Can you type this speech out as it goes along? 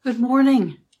Good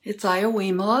morning. It's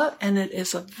Iowimla, and it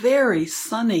is a very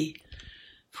sunny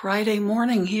Friday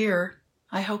morning here.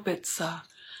 I hope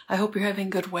you're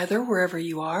having good weather wherever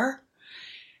you are,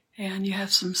 and you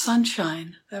have some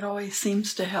sunshine. That always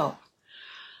seems to help.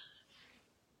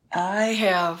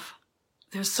 There's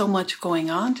so much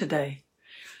going on today.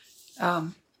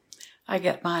 I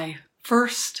get my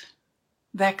first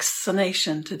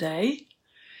vaccination today,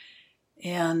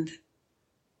 and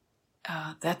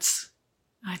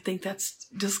I think that's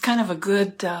just kind of a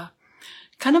good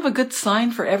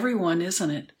sign for everyone, isn't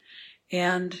it?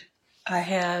 And I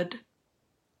had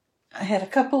a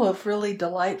couple of really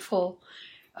delightful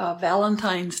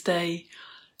Valentine's Day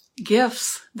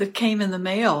gifts that came in the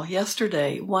mail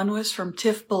yesterday. One was from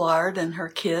Tiff Ballard and her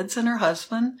kids and her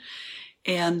husband,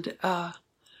 and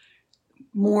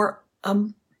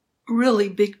really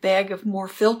big bag of more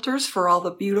filters for all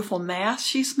the beautiful masks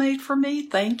she's made for me.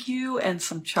 Thank you. And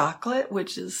some chocolate,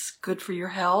 which is good for your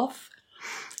health.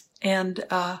 And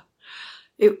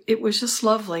it was just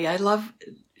lovely.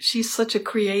 She's such a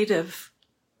creative,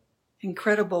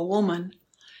 incredible woman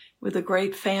with a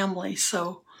great family.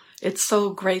 So it's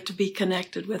so great to be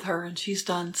connected with her. And she's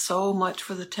done so much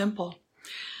for the temple.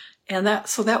 And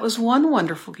that was one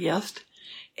wonderful gift.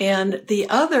 And the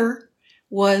other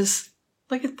was,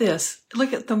 look at this.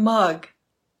 Look at the mug.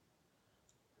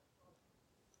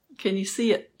 Can you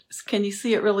see it? Can you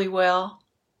see it really well?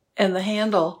 And the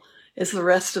handle is the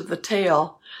rest of the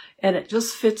tail. And it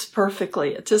just fits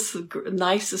perfectly. It's just the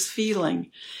nicest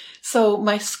feeling. So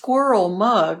my squirrel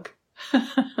mug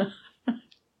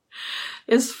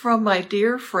is from my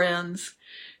dear friends,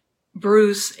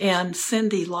 Bruce and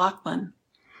Cindy Lockman.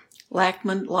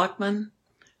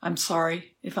 I'm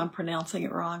sorry if I'm pronouncing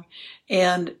it wrong.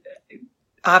 And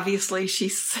obviously,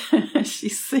 she's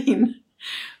seen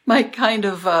my kind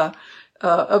of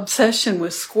obsession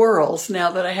with squirrels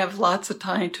now that I have lots of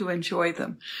time to enjoy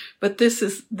them. But this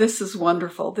is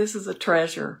wonderful. This is a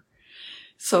treasure.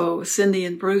 So Cindy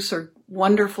and Bruce are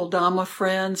wonderful Dhamma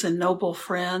friends and noble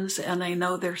friends, and I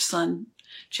know their son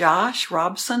Josh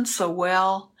Robson so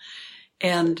well,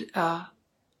 and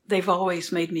they've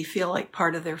always made me feel like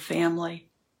part of their family.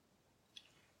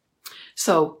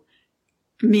 So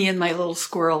me and my little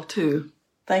squirrel, too.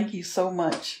 Thank you so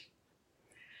much.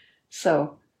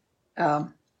 So,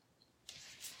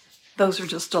 those are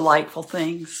just delightful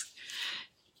things.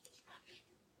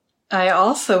 I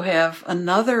also have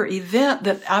another event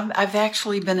that I've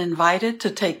actually been invited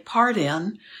to take part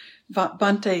in.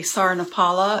 Bhante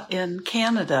Sarnapala in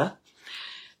Canada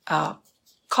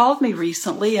called me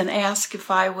recently and asked if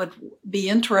I would be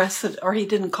interested, or he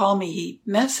didn't call me, he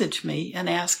messaged me and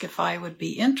asked if I would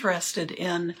be interested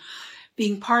in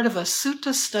being part of a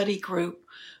sutta study group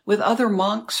with other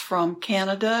monks from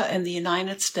Canada and the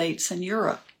United States and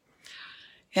Europe.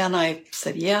 And I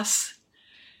said, yes,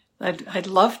 I'd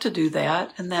love to do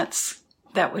that. And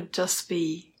that would just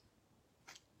be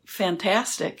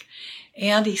fantastic.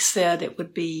 And he said it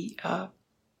would be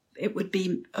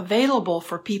available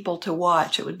for people to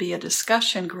watch. It would be a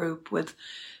discussion group with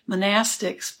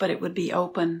monastics, but it would be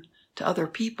open to other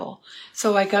people.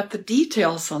 So I got the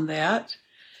details on that.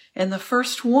 And the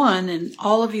first one, and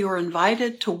all of you are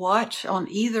invited to watch on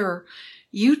either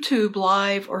YouTube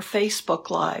Live or Facebook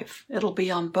Live. It'll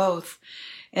be on both.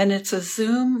 And it's a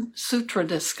Zoom sutra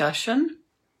discussion,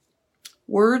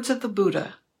 Words of the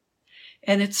Buddha.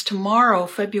 And it's tomorrow,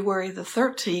 February the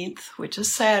 13th, which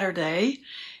is Saturday.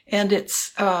 And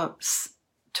it's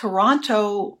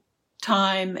Toronto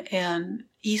time and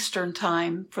Eastern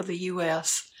time for the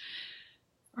U.S.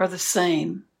 are the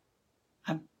same.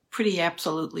 I'm pretty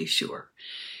absolutely sure.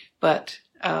 But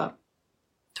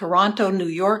Toronto, New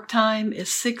York time is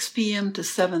 6 p.m. to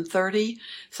 7:30.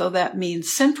 So that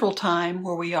means Central time,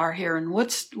 where we are here in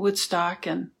Woodstock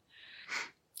and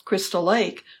Crystal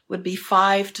Lake, would be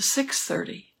 5 to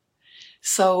 6:30.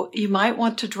 So you might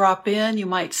want to drop in. You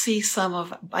might see some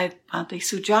of Auntie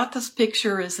Sujata's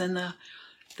picture is in the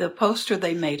poster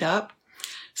they made up.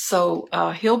 So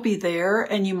he'll be there,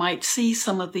 and you might see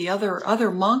some of the other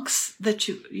monks that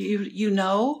you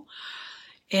know.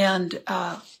 And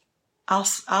I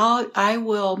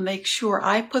will make sure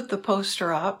I put the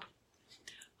poster up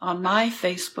on my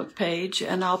Facebook page,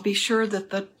 and I'll be sure that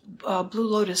the Blue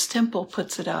Lotus Temple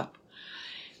puts it up.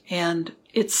 And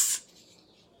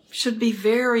should be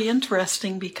very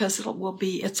interesting because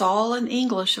it's all in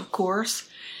English, of course,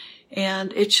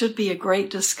 and it should be a great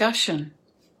discussion.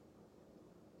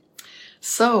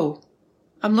 So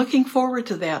I'm looking forward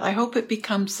to that. I hope it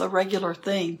becomes a regular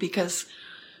thing, because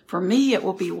for me it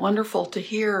will be wonderful to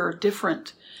hear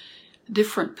different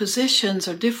positions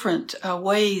or different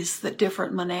ways that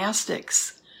different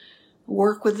monastics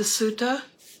work with the sutta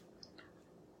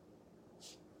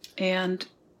and,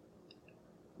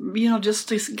 just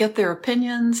to get their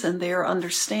opinions and their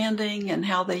understanding and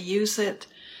how they use it.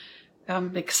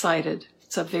 I'm excited.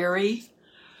 It's a very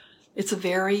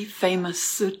famous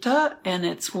sutta, and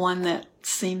it's one that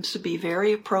seems to be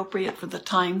very appropriate for the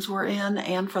times we're in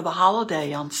and for the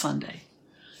holiday on Sunday.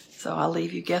 So I'll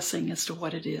leave you guessing as to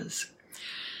what it is.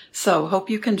 So hope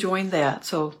you can join that.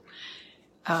 So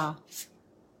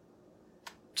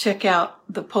check out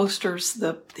the posters.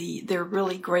 They're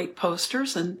really great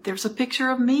posters, and there's a picture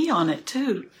of me on it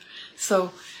too.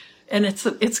 So, and I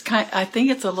think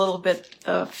it's a little bit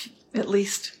at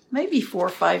least maybe 4 or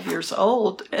 5 years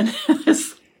old, and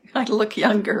I look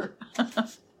younger.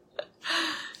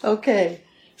 Okay,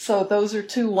 so those are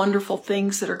 2 wonderful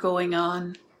things that are going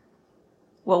on.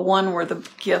 Well, one were the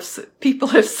gifts that people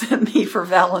have sent me for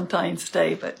Valentine's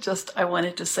Day, but I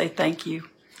wanted to say thank you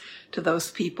to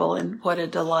those people, and what a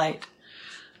delight.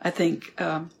 I think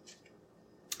I'll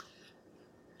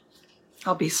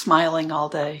be smiling all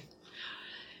day.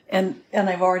 And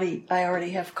I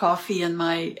already have coffee in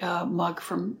my mug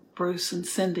from Bruce and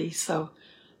Cindy, so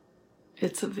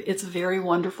it's very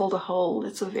wonderful to hold.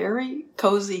 It's a very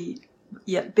cozy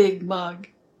yet big mug.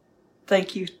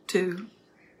 Thank you too.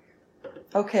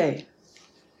 Okay.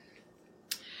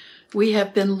 We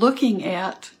have been looking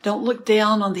at, don't look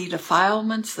down on the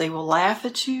defilements, they will laugh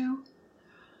at you.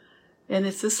 And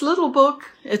it's this little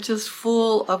book, it's just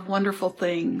full of wonderful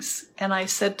things. And I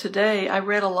said today, I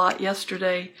read a lot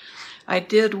yesterday, I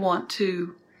did want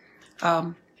to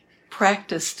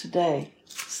practice today.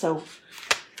 So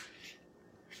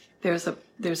there's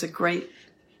a great,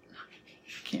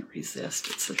 I can't resist,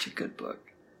 it's such a good book.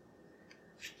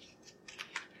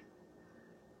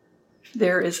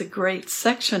 There is a great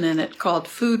section in it called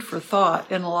Food for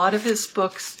Thought, and a lot of his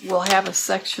books will have a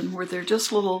section where they're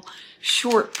just little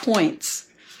short points.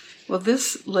 Well,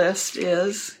 this list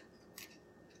is,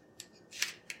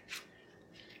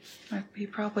 he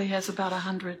probably has about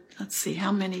 100. Let's see,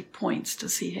 how many points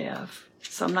does he have?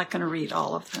 So I'm not going to read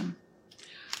all of them.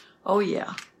 Oh,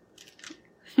 yeah.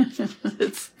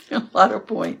 It's a lot of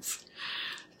points.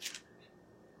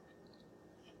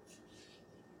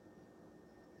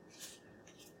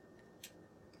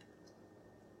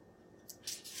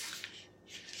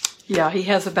 Yeah, he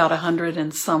has about 100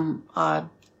 and some odd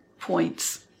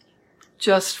points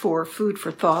just for food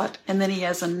for thought. And then he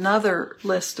has another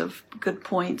list of good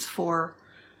points for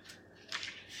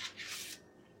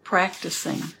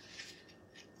practicing.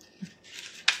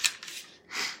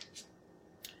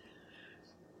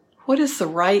 What is the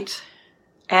right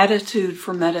attitude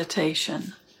for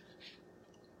meditation?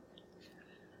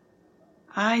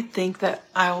 I think that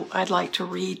I'd like to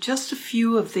read just a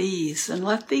few of these and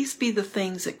let these be the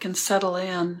things that can settle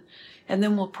in, and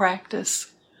then we'll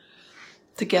practice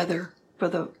together for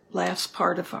the last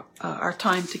part of our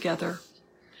time together.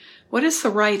 What is the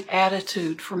right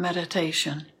attitude for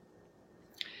meditation?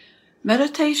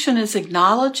 Meditation is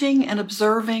acknowledging and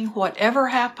observing whatever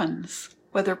happens,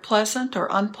 whether pleasant or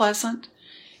unpleasant,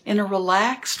 in a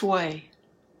relaxed way.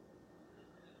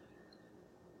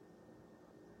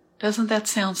 Doesn't that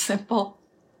sound simple?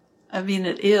 I mean,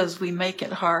 it is. We make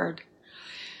it hard.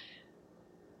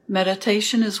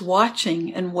 Meditation is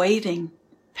watching and waiting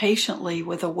patiently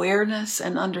with awareness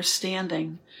and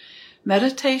understanding.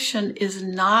 Meditation is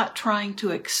not trying to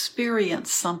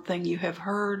experience something you have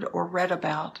heard or read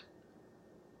about.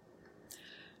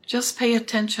 Just pay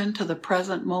attention to the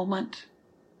present moment.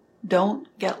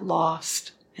 Don't get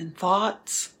lost in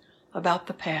thoughts about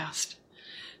the past.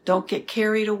 Don't get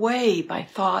carried away by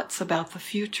thoughts about the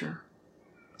future.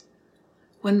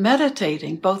 When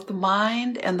meditating, both the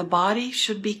mind and the body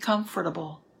should be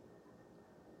comfortable.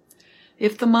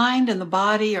 If the mind and the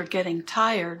body are getting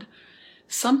tired,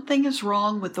 something is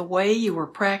wrong with the way you are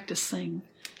practicing,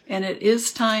 and it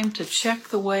is time to check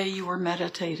the way you are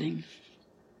meditating.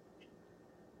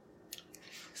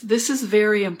 This is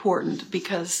very important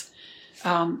because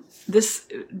this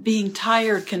being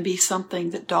tired can be something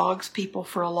that dogs people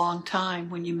for a long time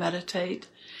when you meditate.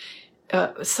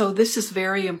 So this is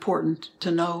very important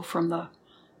to know from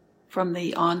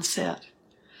the onset.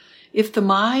 If the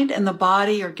mind and the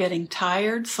body are getting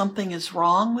tired, something is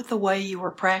wrong with the way you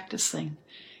are practicing,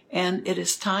 and it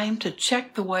is time to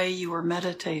check the way you are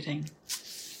meditating.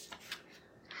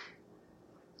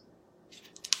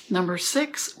 Number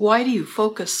 6, why do you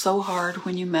focus so hard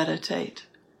when you meditate?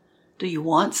 Do you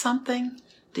want something?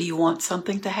 Do you want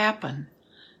something to happen?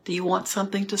 Do you want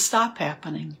something to stop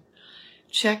happening?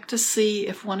 Check to see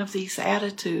if one of these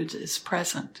attitudes is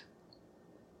present.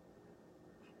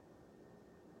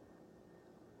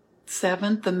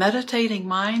 7, the meditating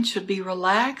mind should be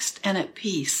relaxed and at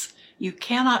peace. You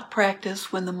cannot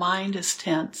practice when the mind is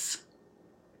tense.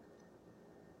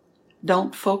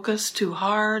 Don't focus too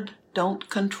hard, don't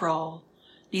control.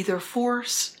 Neither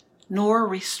force nor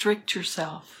restrict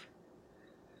yourself.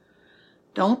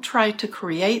 Don't try to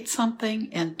create something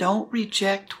and don't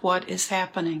reject what is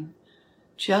happening.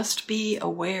 Just be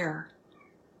aware.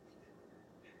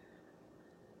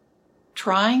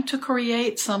 Trying to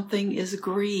create something is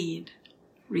greed.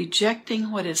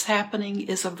 Rejecting what is happening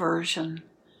is aversion.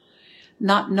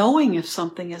 Not knowing if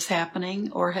something is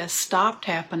happening or has stopped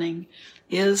happening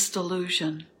is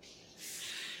delusion.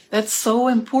 That's so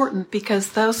important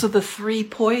because those are the 3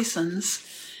 poisons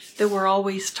that we're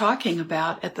always talking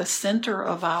about at the center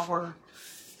of our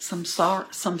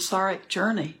samsaric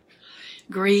journey.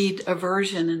 Greed,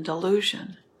 aversion, and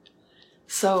delusion.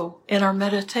 So in our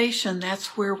meditation,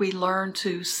 that's where we learn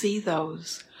to see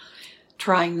those.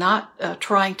 Trying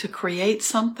to create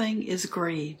something is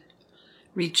greed.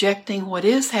 Rejecting what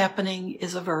is happening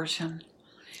is aversion.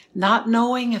 Not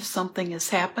knowing if something is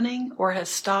happening or has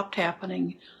stopped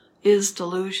happening is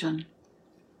delusion.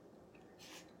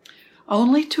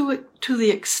 Only to the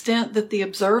extent that the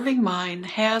observing mind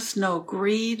has no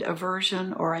greed,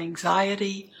 aversion, or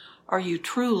anxiety are you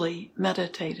truly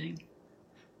meditating.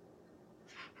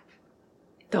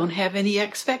 Don't have any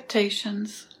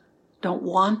expectations. Don't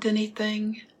want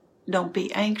anything. Don't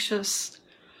be anxious.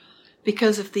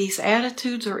 Because if these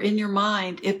attitudes are in your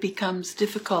mind, it becomes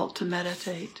difficult to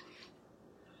meditate.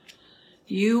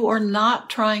 You are not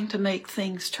trying to make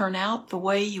things turn out the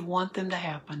way you want them to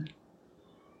happen.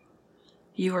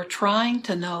 You are trying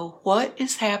to know what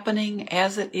is happening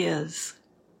as it is.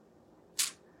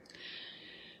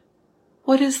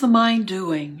 What is the mind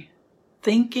doing?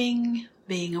 Thinking,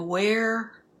 being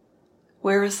aware.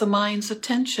 Where is the mind's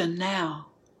attention now?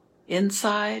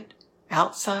 Inside,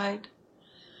 outside?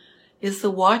 Is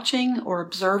the watching or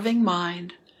observing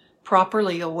mind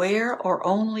properly aware or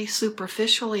only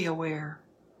superficially aware?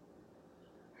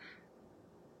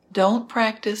 Don't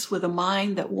practice with a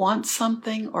mind that wants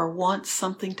something or wants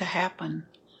something to happen.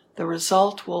 The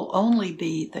result will only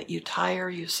be that you tire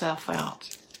yourself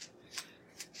out.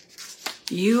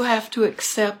 You have to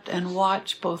accept and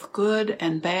watch both good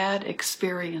and bad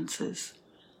experiences.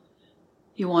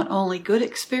 You want only good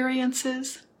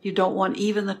experiences? You don't want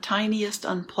even the tiniest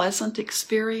unpleasant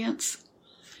experience?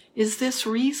 Is this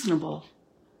reasonable?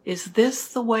 Is this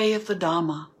the way of the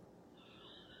Dhamma?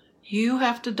 You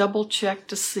have to double check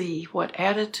to see what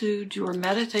attitude you are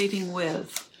meditating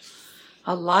with.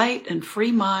 A light and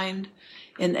free mind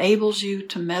enables you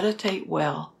to meditate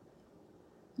well.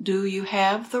 Do you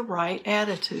have the right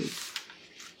attitude?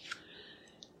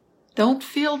 Don't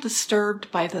feel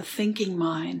disturbed by the thinking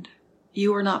mind.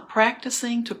 You are not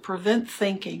practicing to prevent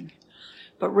thinking,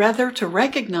 but rather to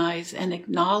recognize and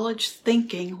acknowledge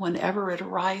thinking whenever it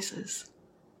arises.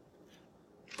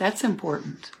 That's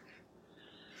important.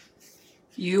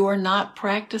 You are not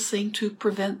practicing to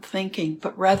prevent thinking,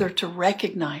 but rather to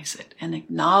recognize it and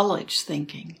acknowledge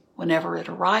thinking whenever it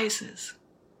arises.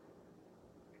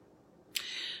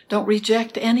 Don't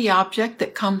reject any object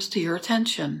that comes to your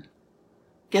attention.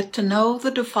 Get to know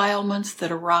the defilements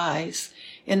that arise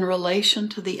in relation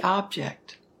to the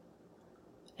object,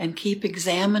 and keep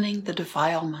examining the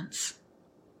defilements.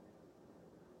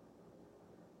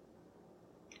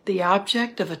 The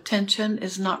object of attention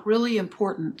is not really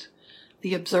important.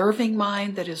 The observing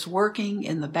mind that is working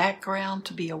in the background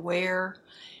to be aware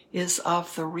is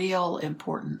of the real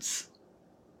importance.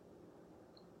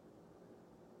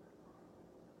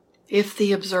 If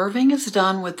the observing is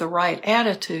done with the right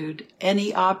attitude,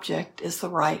 any object is the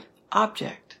right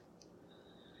object.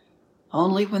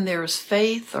 Only when there is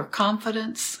faith or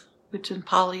confidence, which in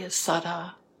Pali is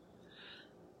saddha,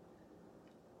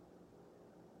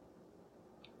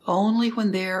 only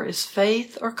when there is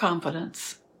faith or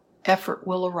confidence, effort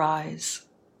will arise.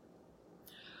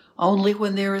 Only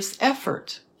when there is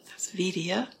effort, that's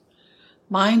vidya,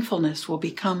 mindfulness will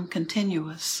become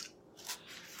continuous.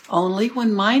 Only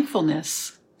when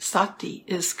mindfulness, sati,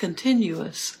 is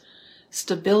continuous,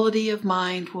 stability of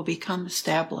mind will become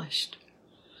established.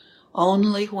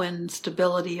 Only when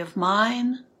stability of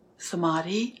mind,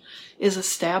 samadhi, is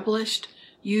established,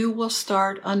 you will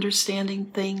start understanding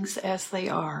things as they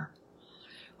are.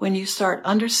 When you start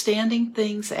understanding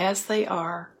things as they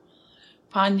are,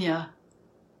 panya,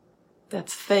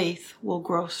 that's faith, will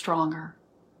grow stronger.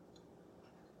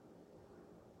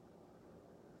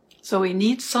 So we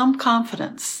need some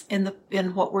confidence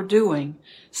in what we're doing,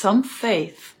 some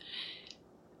faith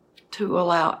to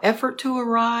allow effort to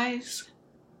arise,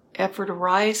 effort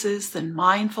arises, then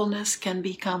mindfulness can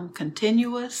become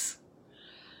continuous.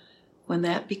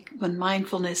 When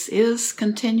mindfulness is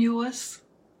continuous,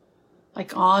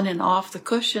 like on and off the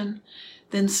cushion,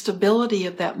 then stability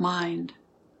of that mind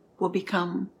will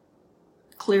become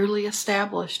clearly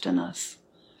established in us.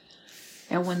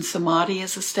 And when samadhi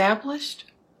is established,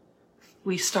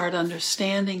 we start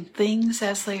understanding things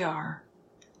as they are.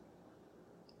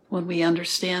 When we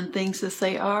understand things as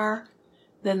they are,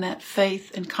 then that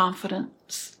faith and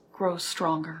confidence grows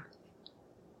stronger.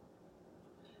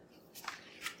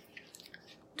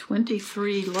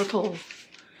 23 little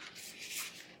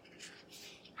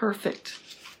perfect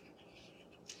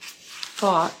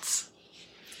thoughts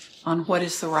on what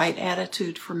is the right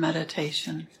attitude for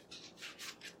meditation.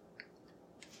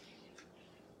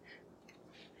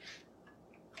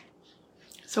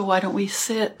 So why don't we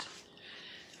sit?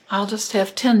 I'll just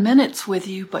have 10 minutes with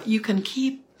you, but you can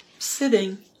keep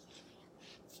sitting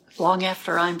long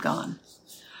after I'm gone.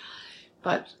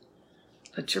 But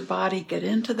let your body get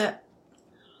into that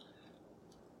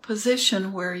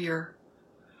position where your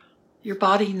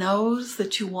body knows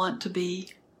that you want to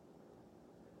be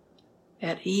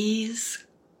at ease,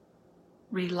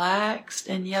 relaxed,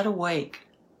 and yet awake.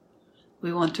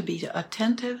 We want to be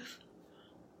attentive,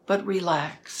 but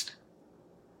relaxed.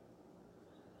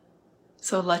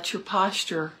 So let your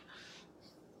posture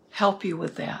help you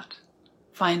with that.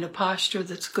 Find a posture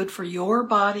that's good for your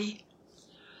body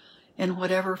and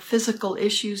whatever physical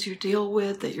issues you deal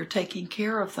with, that you're taking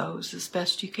care of those as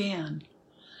best you can.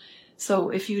 So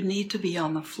if you need to be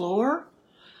on the floor,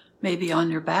 maybe on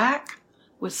your back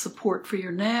with support for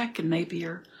your neck and maybe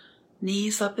your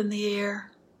knees up in the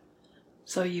air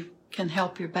so you can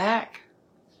help your back.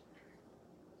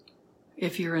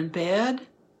 If you're in bed,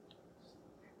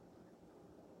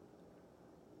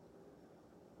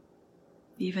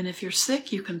 even if you're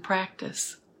sick, you can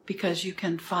practice, because you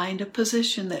can find a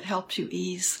position that helps you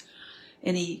ease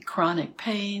any chronic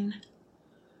pain.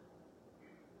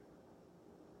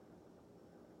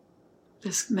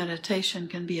 This meditation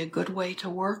can be a good way to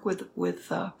work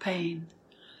with pain.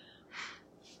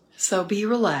 So be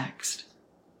relaxed,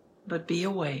 but be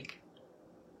awake.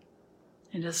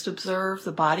 And just observe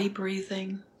the body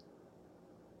breathing.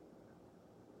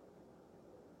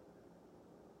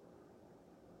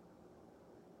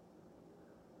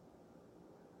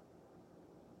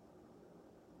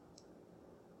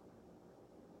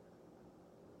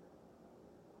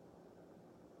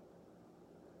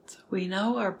 We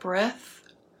know our breath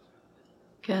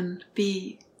can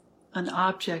be an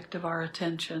object of our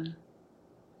attention.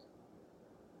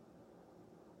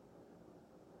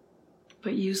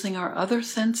 But using our other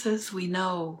senses, we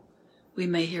know we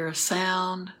may hear a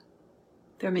sound,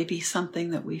 there may be something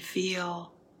that we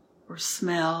feel or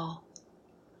smell.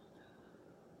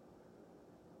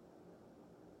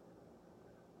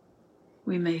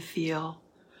 We may feel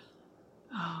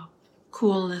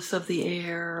coolness of the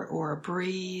air or a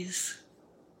breeze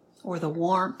or the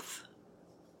warmth.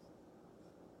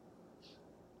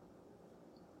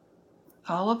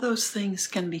 All of those things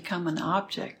can become an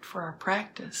object for our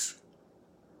practice.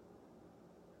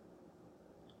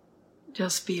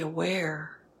 Just be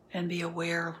aware and be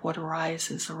aware of what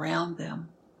arises around them.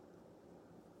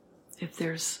 If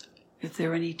there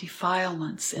are any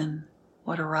defilements in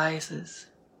what arises.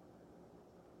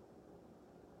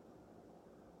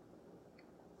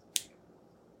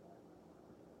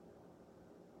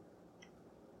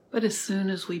 But as soon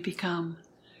as we become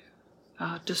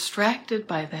distracted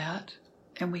by that,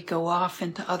 and we go off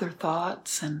into other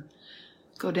thoughts and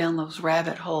go down those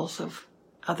rabbit holes of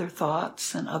other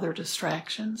thoughts and other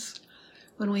distractions,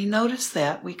 when we notice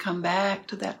that, we come back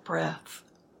to that breath.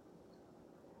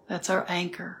 That's our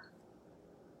anchor.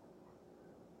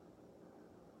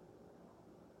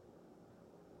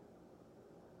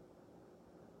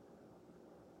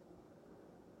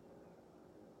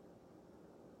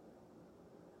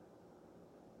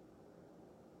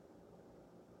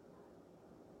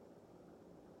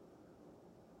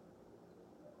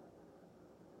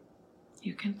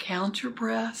 You can count your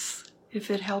breaths if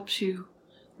it helps you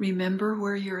remember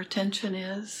where your attention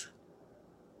is.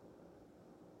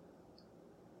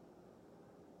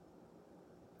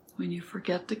 When you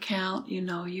forget to count, you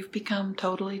know you've become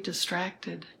totally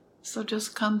distracted. So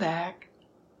just come back.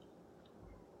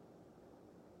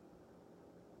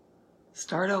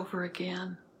 Start over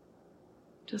again.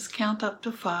 Just count up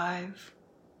to 5.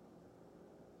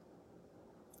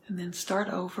 And then start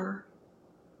over.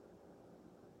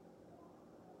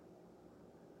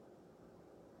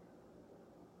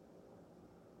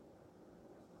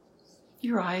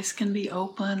 Your eyes can be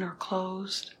open or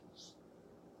closed.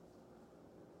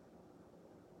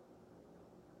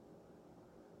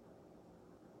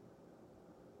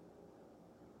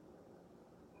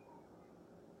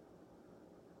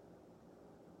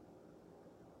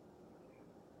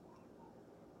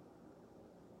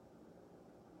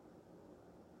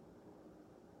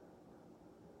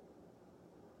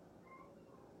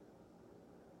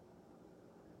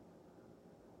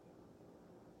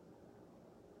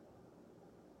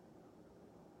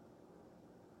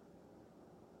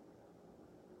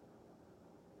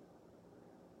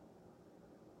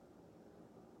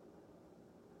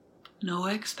 No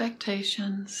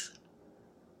expectations.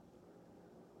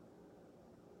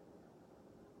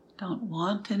 Don't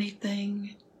want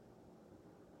anything.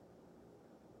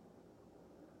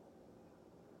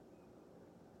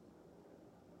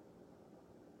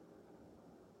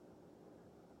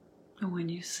 And when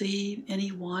you see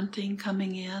any wanting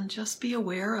coming in, just be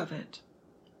aware of it.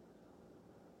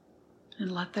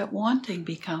 And let that wanting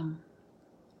become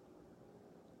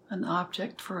an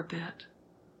object for a bit.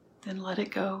 Then let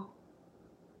it go.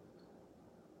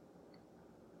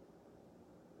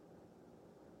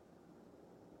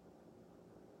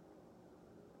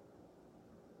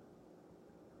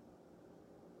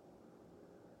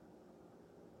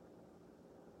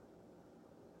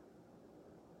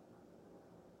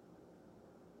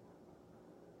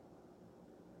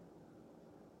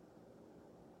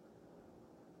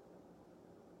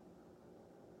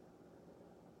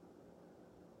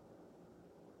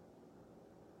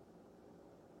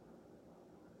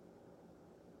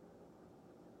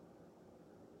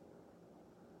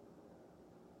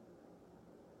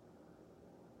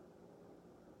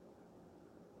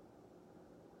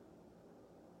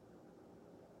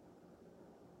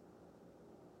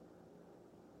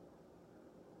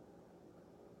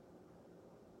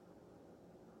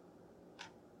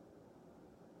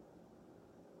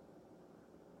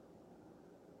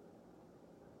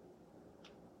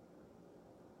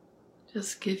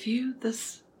 Just give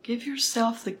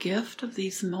yourself the gift of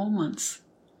these moments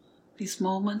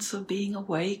of being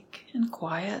awake and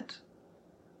quiet.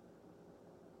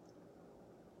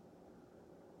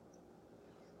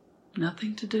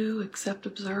 Nothing to do except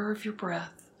observe your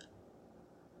breath.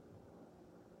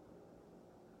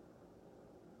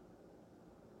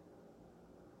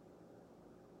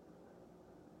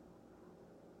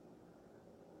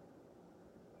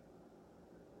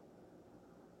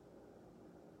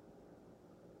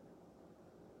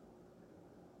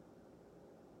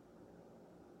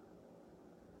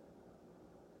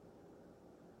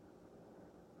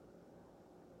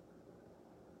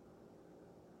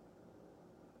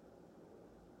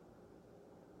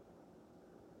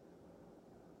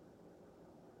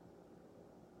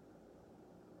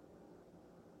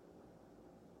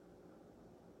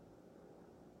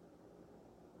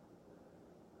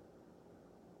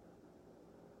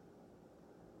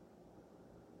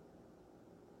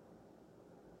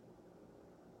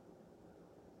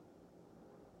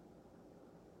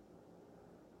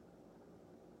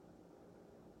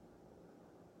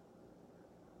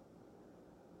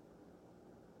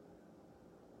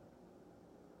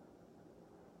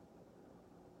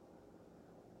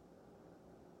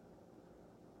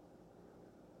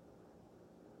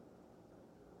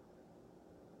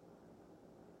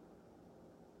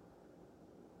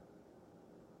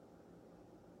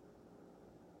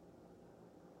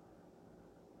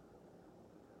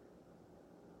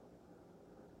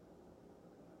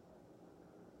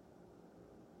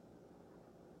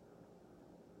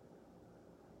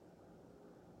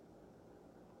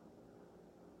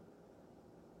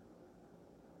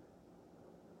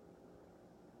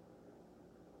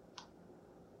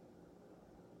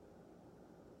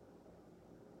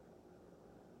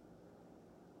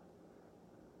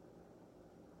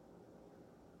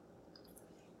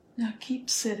 Now keep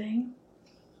sitting.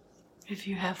 If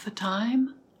you have the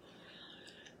time,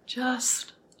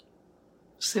 just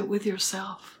sit with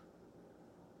yourself.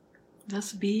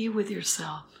 Just be with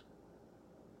yourself.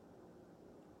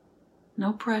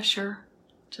 No pressure,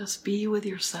 just be with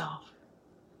yourself.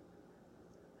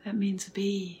 That means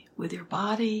be with your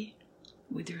body,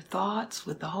 with your thoughts,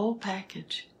 with the whole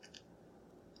package.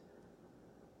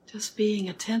 Just being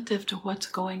attentive to what's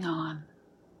going on.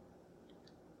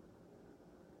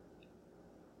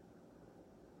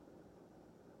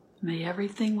 May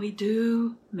everything we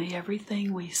do, may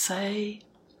everything we say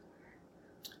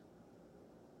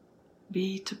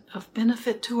be of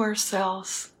benefit to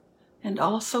ourselves and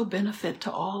also benefit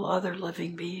to all other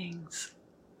living beings.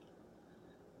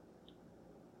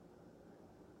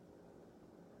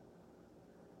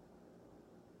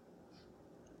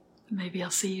 Maybe I'll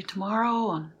see you tomorrow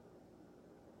on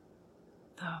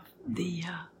the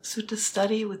Sutta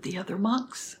study with the other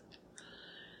monks,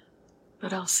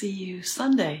 but I'll see you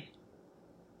Sunday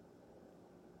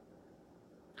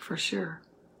for sure.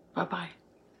 Bye-bye.